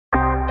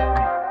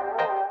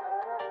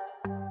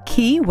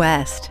Key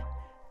West,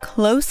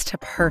 close to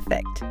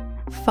perfect,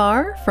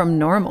 far from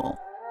normal.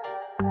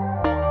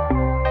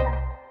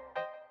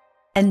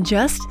 And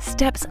just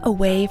steps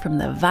away from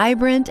the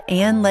vibrant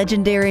and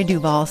legendary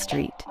Duval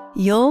Street,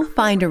 you'll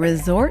find a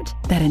resort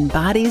that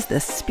embodies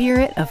the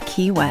spirit of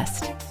Key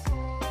West.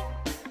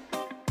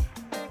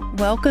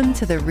 Welcome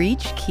to the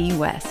Reach Key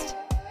West,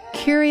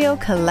 Curio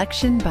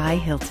Collection by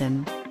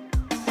Hilton.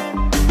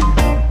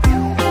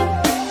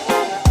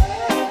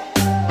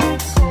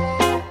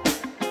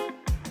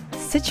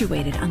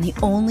 Situated on the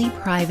only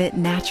private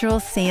natural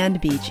sand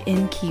beach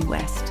in Key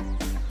West,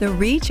 the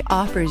Reach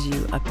offers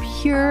you a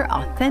pure,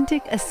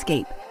 authentic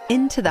escape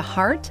into the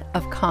heart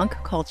of conch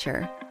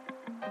culture.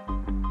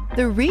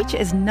 The Reach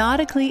is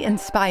nautically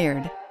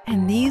inspired,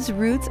 and these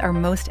roots are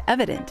most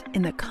evident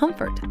in the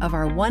comfort of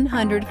our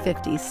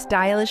 150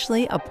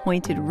 stylishly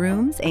appointed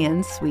rooms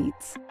and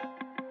suites.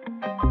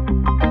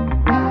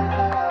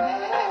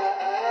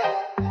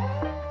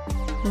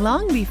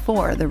 Long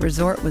before the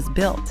resort was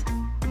built,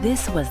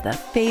 this was the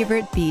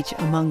favorite beach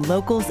among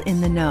locals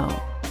in the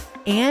know,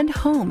 and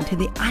home to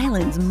the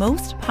island's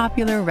most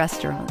popular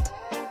restaurant.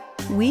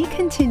 We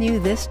continue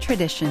this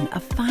tradition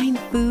of fine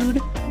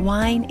food,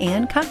 wine,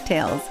 and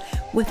cocktails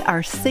with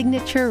our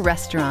signature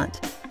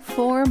restaurant,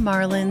 4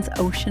 Marlins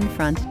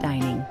Oceanfront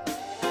Dining.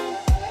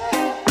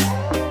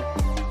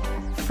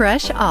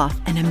 Fresh off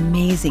an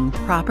amazing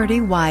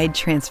property-wide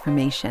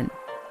transformation,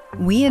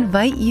 we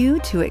invite you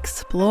to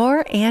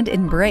explore and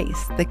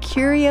embrace the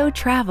Curio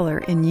traveler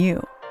in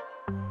you.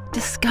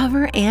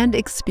 Discover and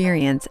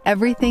experience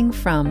everything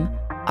from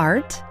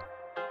art,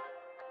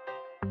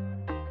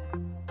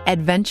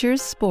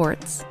 adventures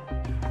sports,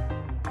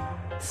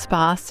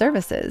 spa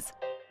services,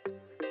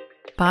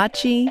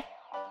 bocce,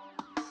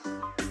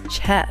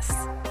 chess,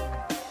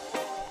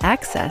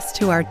 access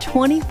to our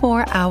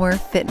 24-hour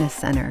fitness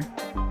center.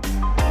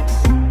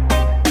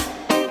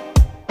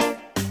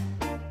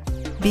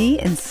 Be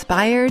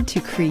inspired to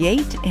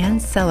create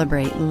and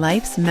celebrate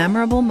life's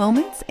memorable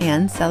moments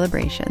and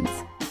celebrations.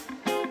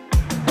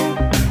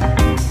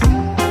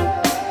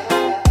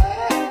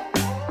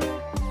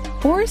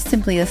 Or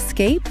simply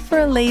escape for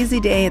a lazy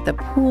day at the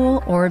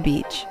pool or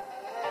beach.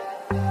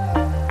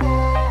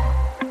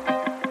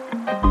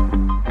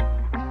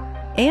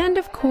 And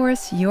of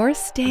course, your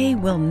stay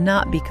will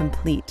not be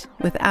complete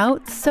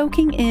without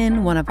soaking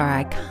in one of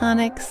our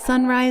iconic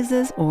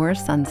sunrises or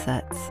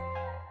sunsets.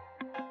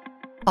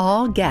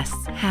 All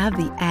guests have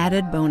the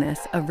added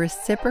bonus of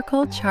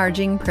reciprocal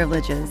charging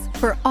privileges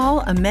for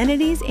all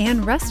amenities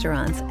and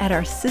restaurants at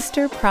our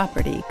sister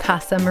property,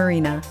 Casa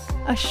Marina,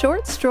 a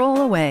short stroll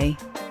away.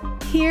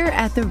 Here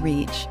at the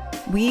Reach,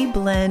 we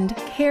blend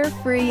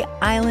carefree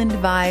island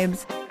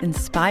vibes,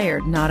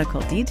 inspired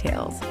nautical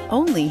details,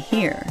 only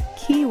here,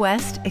 Key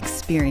West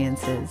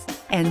experiences,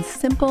 and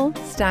simple,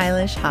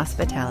 stylish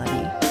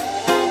hospitality.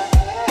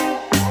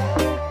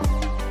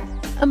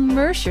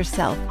 Immerse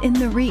yourself in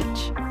the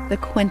Reach, the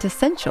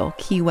quintessential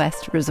Key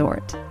West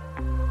resort.